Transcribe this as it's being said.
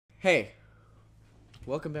Hey,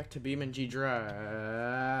 welcome back to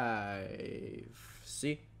BeamNG.Drive.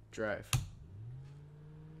 See? Drive.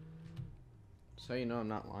 So you know I'm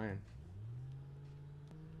not lying.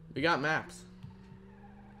 We got maps.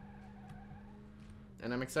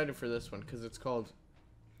 And I'm excited for this one because it's called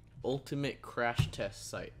Ultimate Crash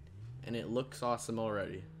Test Site. And it looks awesome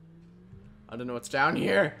already. I don't know what's down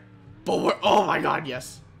here, but we're— oh my god,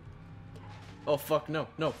 yes! Oh fuck, no,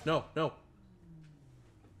 no, no, no.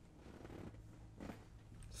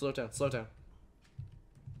 Slow down, slow down.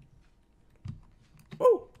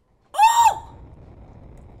 Oh! Oh!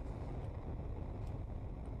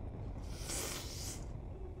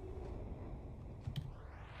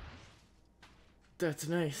 That's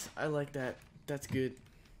nice. I like that. That's good.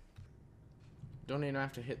 Don't even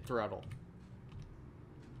have to hit throttle.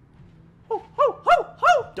 Ho, ho, ho,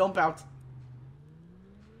 ho! Don't bounce.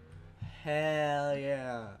 Hell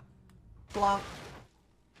yeah. Blonk.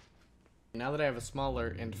 Now that I have a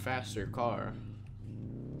smaller and faster car,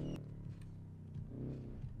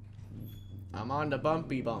 I'm on the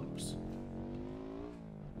bumpy bumps.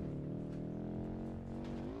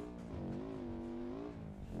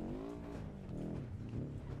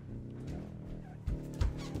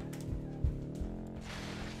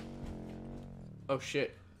 Oh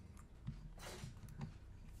shit.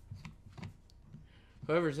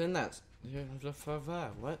 Whoever's in that—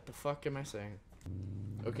 what the fuck am I saying?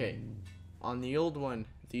 Okay. On the old one,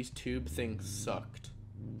 these tube things sucked.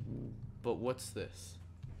 But what's this?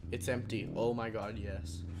 It's empty. Oh my god,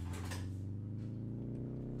 yes.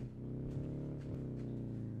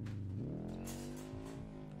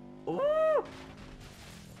 Ooh!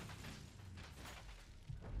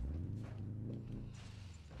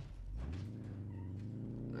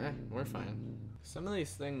 We're fine. Some of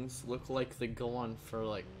these things look like they go on for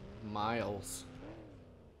like miles.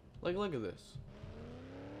 Like, look at this.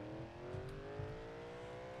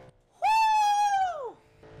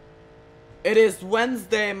 It is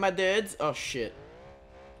Wednesday, my dudes. Oh shit.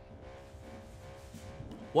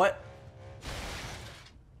 What?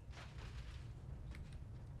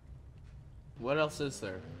 What else is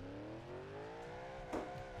there?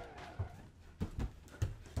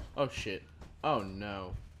 Oh shit. Oh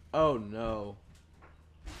no. Oh no.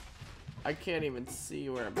 I can't even see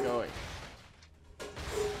where I'm going.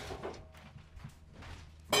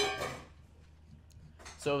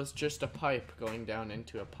 So it's just a pipe going down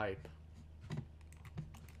into a pipe.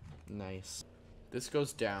 Nice. This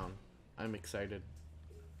goes down. I'm excited.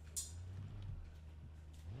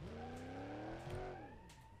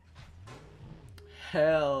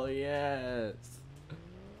 Hell yes.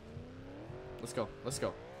 Let's go. Let's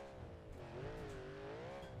go.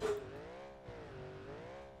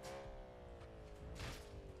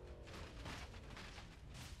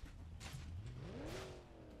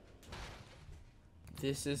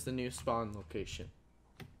 This is the new spawn location.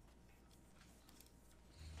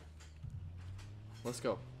 Let's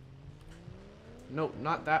go. No,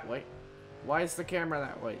 not that way. Why is the camera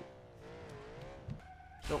that way?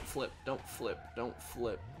 Don't flip, don't flip, don't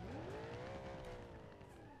flip.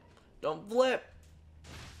 Don't flip!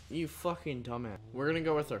 You fucking dumbass. We're gonna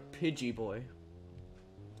go with our Pidgey boy.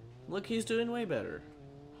 Look, he's doing way better.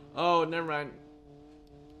 Oh, never mind.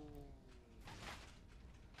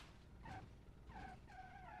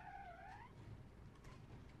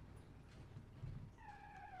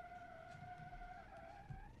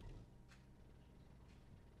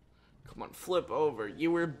 Come on, flip over.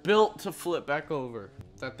 You were built to flip back over.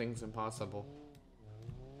 That thing's impossible.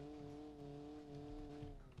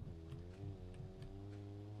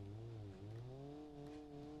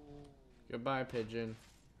 Goodbye, pigeon.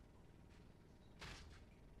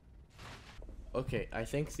 Okay, I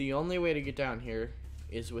think the only way to get down here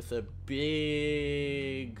is with a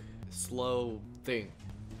big, slow thing.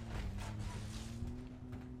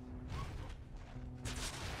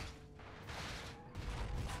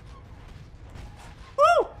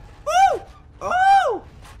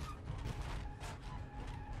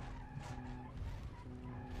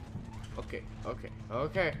 Okay, okay,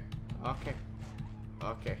 okay, okay,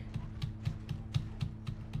 okay.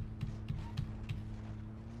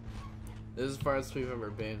 This is as far as we've ever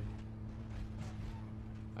been.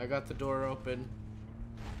 I got the door open.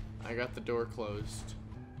 I got the door closed.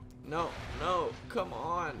 No, no, come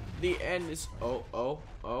on. The end is— oh, oh,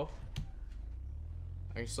 oh.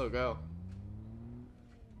 I can still go.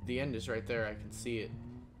 The end is right there. I can see it.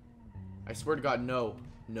 I swear to God, no.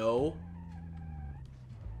 No.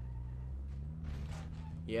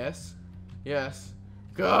 Yes. Yes.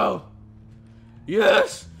 Go.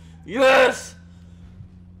 Yes. Yes.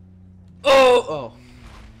 Oh. Oh.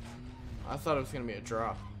 I thought it was gonna be a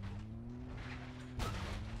drop.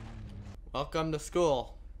 Welcome to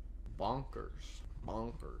school. Bonkers.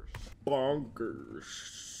 Bonkers. Bonkers.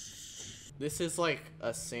 This is like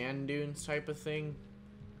a sand dunes type of thing.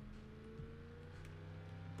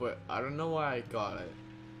 But I don't know why I got it.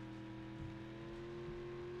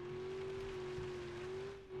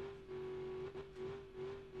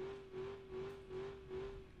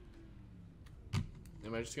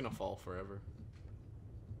 Am I just gonna fall forever?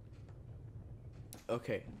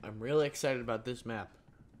 Okay, I'm really excited about this map.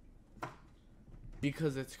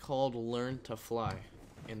 Because it's called Learn to Fly.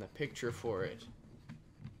 And the picture for it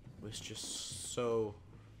was just so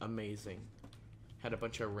amazing. Had a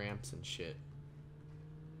bunch of ramps and shit.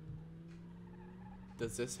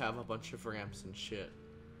 Does this have a bunch of ramps and shit?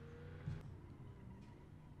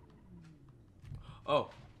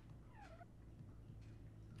 Oh.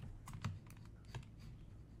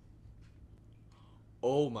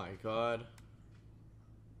 Oh my god.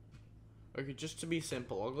 Okay, just to be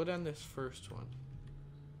simple, I'll go down this first one.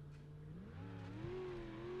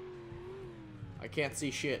 I can't see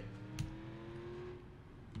shit.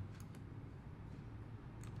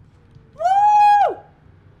 Woo!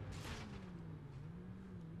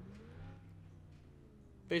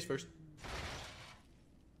 Face first.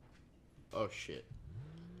 Oh shit.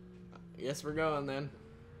 Yes, we're going then.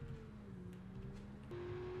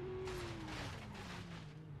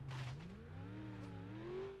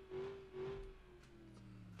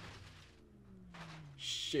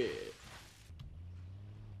 Shit.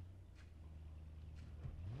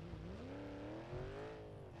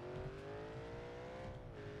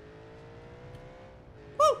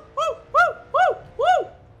 Woo! Woo! Woo! Woo! Woo!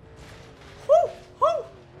 Woo! Woo!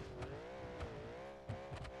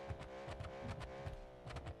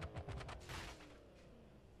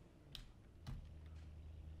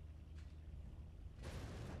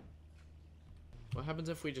 What happens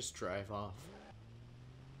if we just drive off?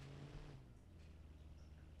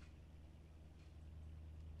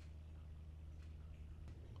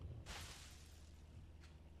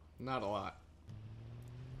 Not a lot.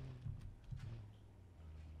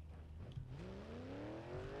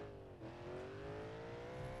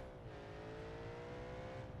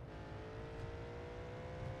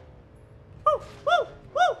 Woo! Woo!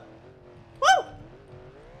 Woo! Woo!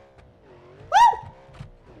 Woo!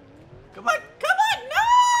 Come on! Come on! No!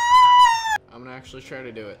 I'm gonna actually try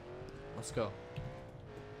to do it. Let's go.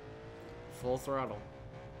 Full throttle.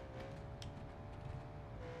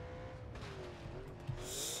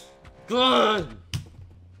 Good!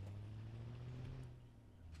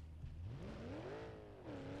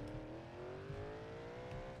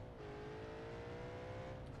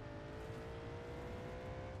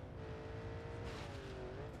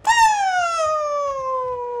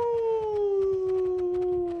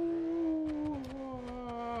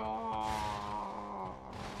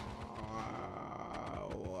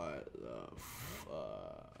 What the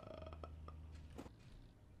fuck?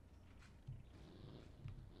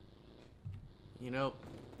 You know,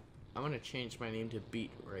 I'm gonna change my name to Beat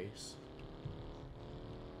Race.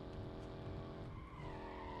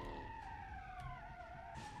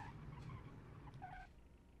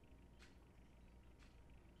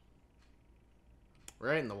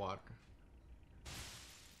 Right in the water.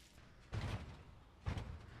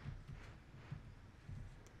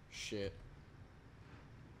 Shit.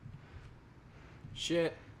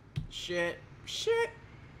 Shit. Shit. Shit.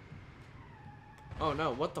 Oh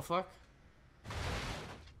no, what the fuck?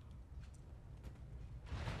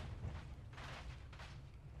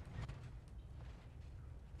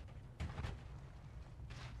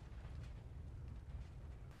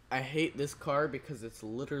 I hate this car because it's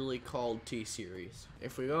literally called T-Series.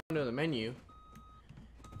 If we go into the menu,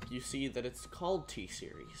 you see that it's called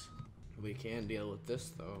T-Series. We can deal with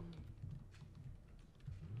this though.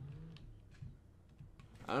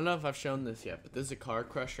 I don't know if I've shown this yet, but this is a car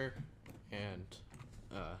crusher, and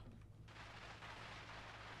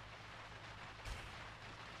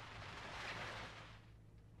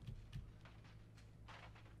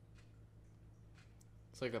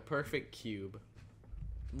it's like a perfect cube.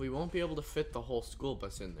 We won't be able to fit the whole school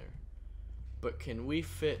bus in there, but can we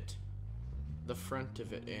fit the front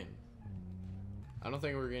of it in? I don't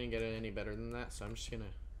think we're gonna get it any better than that, so I'm just gonna...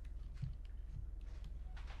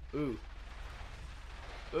 Ooh.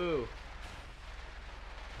 Ooh.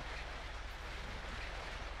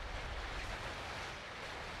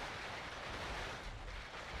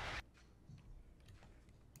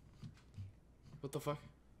 What the fuck?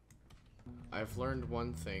 I've learned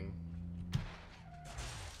one thing.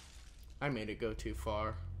 I made it go too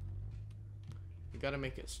far. You gotta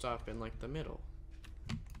make it stop in like the middle.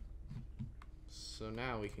 So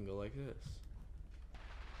now we can go like this.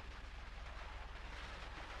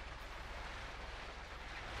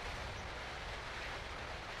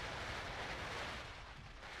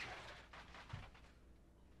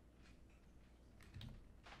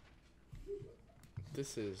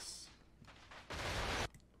 This is...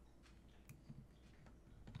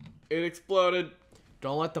 It exploded.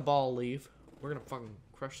 Don't let the ball leave. We're gonna fucking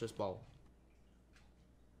crush this ball.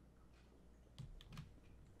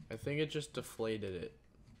 I think it just deflated it.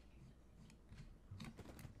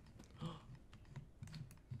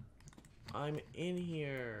 I'm in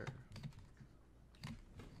here.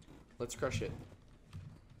 Let's crush it.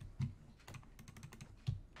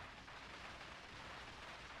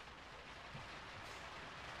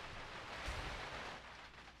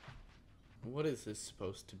 What is this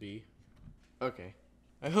supposed to be? Okay.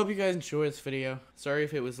 I hope you guys enjoyed this video. Sorry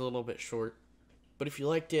if it was a little bit short. But if you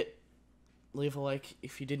liked it, leave a like.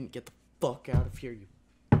 If you didn't, get the fuck out of here, you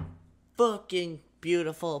fucking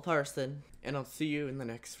beautiful person. And I'll see you in the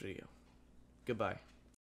next video. Goodbye.